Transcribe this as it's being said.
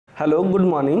Hello, good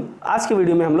morning. आज के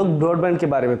video में हम लोग ब्रॉडबैंड के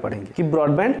बारे में पढ़ेंगे कि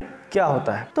ब्रॉडबैंड क्या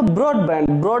होता है। तो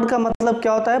ब्रॉड का मतलब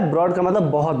क्या होता है? ब्रॉड का मतलब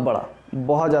बहुत बड़ा,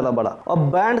 बहुत ज्यादा बड़ा, और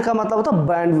बैंड का मतलब होता है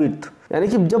बैंडविड्थ, यानी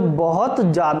कि जब बहुत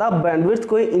ज्यादा बैंडविड्थ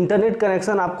कोई इंटरनेट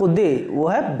कनेक्शन आपको दे वो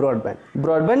है broadband.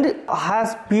 Broadband high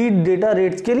speed data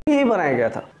rates के लिए ही बनाया गया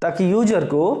था ताकि यूजर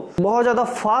को बहुत ज्यादा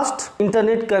फास्ट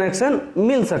इंटरनेट कनेक्शन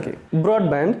मिल सके।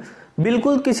 ब्रॉडबैंड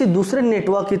बिल्कुल किसी दूसरे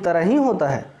नेटवर्क की तरह ही होता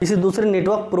है, किसी दूसरे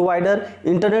नेटवर्क प्रोवाइडर,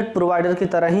 इंटरनेट प्रोवाइडर की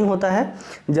तरह ही होता है।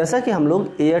 जैसा कि हम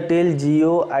लोग एयरटेल,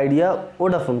 जियो, आइडिया,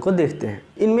 वोडाफोन को देखते हैं।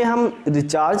 इनमें हम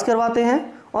रिचार्ज करवाते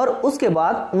हैं और उसके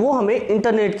बाद वो हमें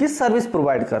इंटरनेट की सर्विस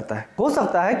प्रोवाइड करता है। हो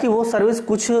सकता है कि वो सर्विस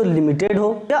कुछ लिमिटेड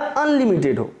हो या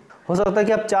अनलिमिटेड हो सकता है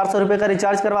कि आप 400 रुपए का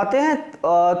रिचार्ज करवाते हैं,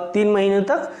 3 महीने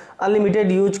तक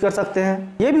अनलिमिटेड यूज कर सकते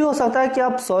हैं। ये भी हो सकता है कि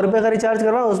आप 100 रुपए का रिचार्ज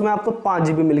करवाएं, उसमें आपको 5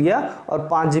 GB मिल गया और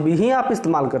 5 GB ही आप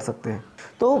इस्तेमाल कर सकते हैं।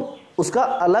 तो उसका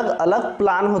अलग अलग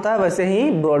प्लान होता है। वैसे ही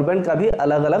ब्रॉडबैंड का भी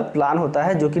अलग अलग प्लान होता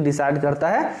है जो कि डिसाइड करता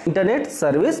है इंटरनेट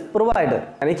सर्विस प्रोवाइडर,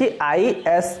 यानी कि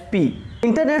ISP।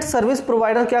 इंटरनेट सर्विस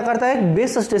प्रोवाइडर क्या करता है? एक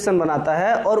बेस स्टेशन बनाता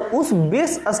है और उस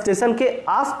बेस स्टेशन के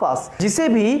आसपास जिसे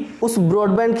भी उस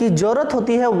ब्रॉडबैंड की जरूरत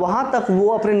होती है वहां तक वो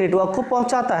अपने नेटवर्क को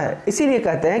पहुंचाता है। इसीलिए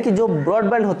कहते हैं कि जो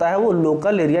ब्रॉडबैंड होता है वो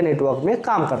लोकल एरिया नेटवर्क में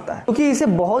काम करता है, क्योंकि इसे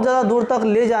बहुत ज्यादा दूर तक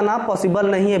ले जाना पॉसिबल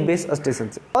नहीं है बेस स्टेशन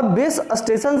से। और बेस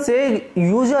स्टेशन से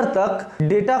यूजर तक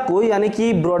डेटा को, यानी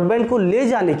कि ब्रॉडबैंड को ले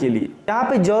जाने के लिए यहाँ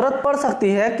पे जरूरत पड़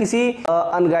सकती है किसी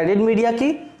अनगाइडेड मीडिया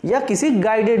की या किसी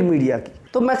गाइडेड मीडिया की।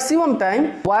 तो मैक्सिमम टाइम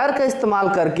वायर का इस्तेमाल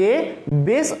करके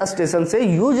बेस स्टेशन से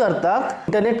यूजर तक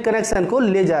इंटरनेट कनेक्शन को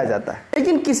ले जाया जाता है।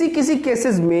 लेकिन किसी किसी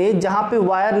केसेस में जहां पे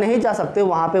वायर नहीं जा सकते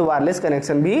वहां पे वायरलेस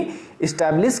कनेक्शन भी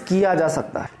इस्टेब्लिश किया जा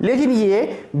सकता है, लेकिन ये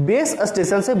बेस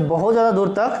स्टेशन से बहुत ज्यादा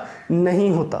दूर तक नहीं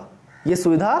होता। ये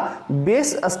सुविधा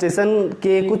बेस स्टेशन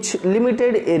के कुछ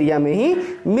लिमिटेड एरिया में ही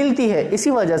मिलती है।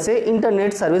 इसी वजह से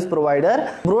इंटरनेट सर्विस प्रोवाइडर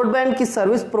ब्रॉडबैंड की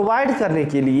सर्विस प्रोवाइड करने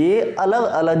के लिए अलग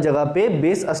अलग जगह पे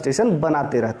बेस स्टेशन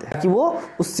बनाते रहते हैं कि वो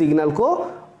उस सिग्नल को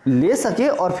ले सके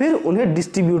और फिर उन्हें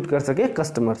डिस्ट्रीब्यूट कर सके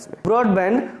कस्टमर्स में।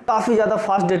 ब्रॉडबैंड काफी ज्यादा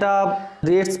फास्ट डेटा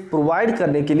रेट्स प्रोवाइड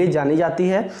करने के लिए जानी जाती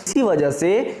है। इसी वजह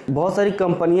से बहुत सारी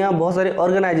कंपनियां, बहुत सारे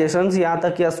ऑर्गेनाइजेशंस, यहाँ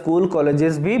तक कि स्कूल,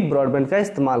 कॉलेजेस भी ब्रॉडबैंड का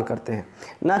इस्तेमाल करते हैं,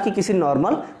 ना कि किसी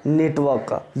नॉर्मल नेटवर्क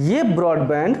का। ये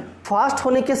ब्रॉडबैंड फास्ट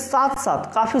होने के साथ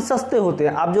साथ काफी सस्ते होते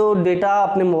हैं। आप जो डेटा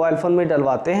अपने मोबाइल फोन में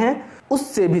डलवाते हैं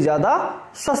उससे भी ज्यादा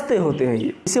सस्ते होते हैं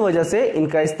ये। इसी वजह से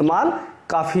इनका इस्तेमाल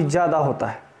काफी ज्यादा होता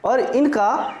है। और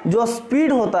इनका जो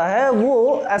स्पीड होता है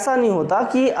वो ऐसा नहीं होता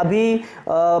कि अभी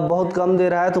बहुत कम दे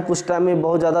रहा है तो कुछ टाइम में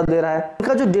बहुत ज़्यादा दे रहा है।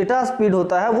 इनका जो डेटा स्पीड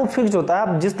होता है वो फिक्स होता है।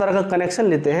 आप जिस तरह का कनेक्शन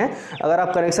लेते हैं, अगर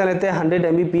आप कनेक्शन लेते हैं 100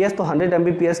 Mbps तो 100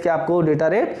 Mbps की आपको डेटा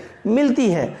रेट मिलती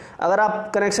है। अगर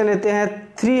आप कनेक्शन लेते हैं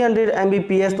 300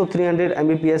 Mbps तो 300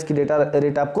 Mbps की डेटा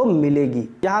रेट आपको मिलेगी।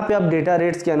 यहाँ पे आप डेटा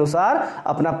रेट्स के अनुसार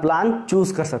अपना प्लान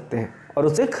चूज कर सकते हैं और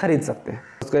उसे खरीद सकते हैं,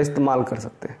 उसका इस्तेमाल कर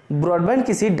सकते हैं। ब्रॉडबैंड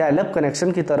किसी डायलअप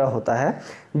कनेक्शन की तरह होता है।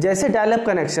 जैसे डायलअप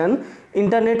कनेक्शन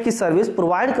इंटरनेट की सर्विस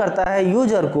प्रोवाइड करता है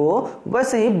यूजर को,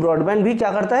 वैसे ही ब्रॉडबैंड भी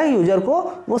क्या करता है? यूजर को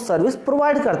वो सर्विस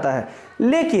प्रोवाइड करता है।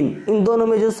 लेकिन इन दोनों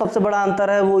में जो सबसे बड़ा अंतर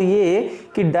है वो ये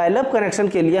कि डायलअप कनेक्शन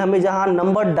के लिए हमें जहां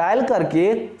नंबर डायल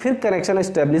करके फिर कनेक्शन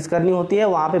एस्टेब्लिश करनी होती है,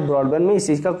 वहां पे ब्रॉडबैंड में इस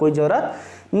चीज का कोई जरूरत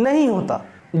नहीं होता।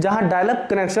 जहां डायलअप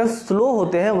कनेक्शन स्लो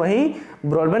होते हैं वहीं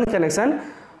ब्रॉडबैंड कनेक्शन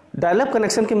डायलअप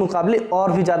कनेक्शन के मुकाबले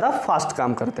और भी ज़्यादा फास्ट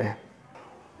काम करते हैं।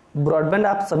 ब्रॉडबैंड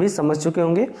आप सभी समझ चुके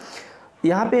होंगे।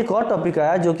 यहाँ पे एक और टॉपिक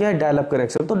आया जो कि है डायलअप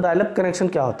कनेक्शन। तो डायलअप कनेक्शन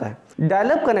क्या होता है?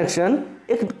 डायलअप कनेक्शन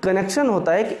एक कनेक्शन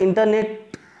होता है, एक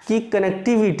इंटरनेट की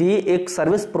कनेक्टिविटी एक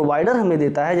सर्विस प्रोवाइडर हमें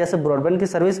देता है। जैसे ब्रॉडबैंड की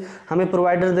सर्विस हमें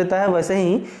प्रोवाइडर देता है, वैसे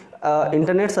ही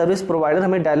इंटरनेट सर्विस प्रोवाइडर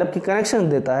हमें डायलअप की कनेक्शन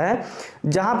देता है,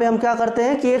 जहाँ पे हम क्या करते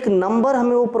हैं कि एक नंबर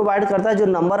हमें वो प्रोवाइड करता है। जो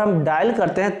नंबर हम डायल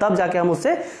करते हैं तब जाके हम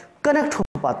उससे कनेक्ट हो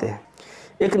पाते हैं।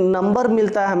 एक नंबर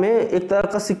मिलता है हमें, एक तरह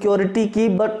का सिक्योरिटी की,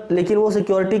 बट लेकिन वो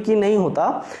सिक्योरिटी की नहीं होता।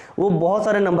 वो बहुत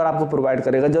सारे नंबर आपको प्रोवाइड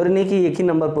करेगा, जरूरी नहीं कि एक ही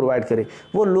नंबर प्रोवाइड करे।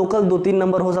 वो लोकल 2-3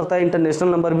 नंबर हो सकता है, इंटरनेशनल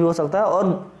नंबर भी हो सकता है।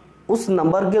 और उस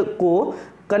नंबर को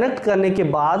कनेक्ट करने के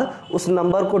बाद, उस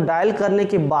नंबर को डायल करने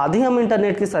के बाद ही हम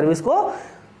इंटरनेट की सर्विस को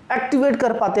एक्टिवेट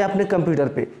कर पाते हैं अपने कंप्यूटर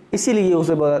पे। इसीलिए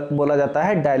उसे बोला जाता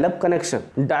है डायलअप कनेक्शन।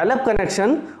 डायलअप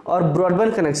कनेक्शन और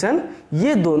ब्रॉडबैंड कनेक्शन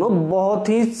ये दोनों बहुत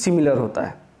ही सिमिलर होता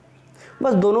है,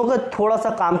 बस दोनों का थोड़ा सा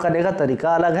काम करने का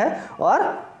तरीका अलग है और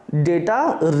डेटा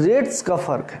रेट्स का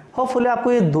फर्क है। होपफुली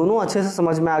आपको ये दोनों अच्छे से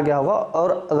समझ में आ गया होगा।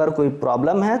 और अगर कोई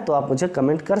प्रॉब्लम है तो आप मुझे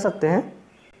कमेंट कर सकते हैं।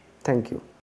 Thank you.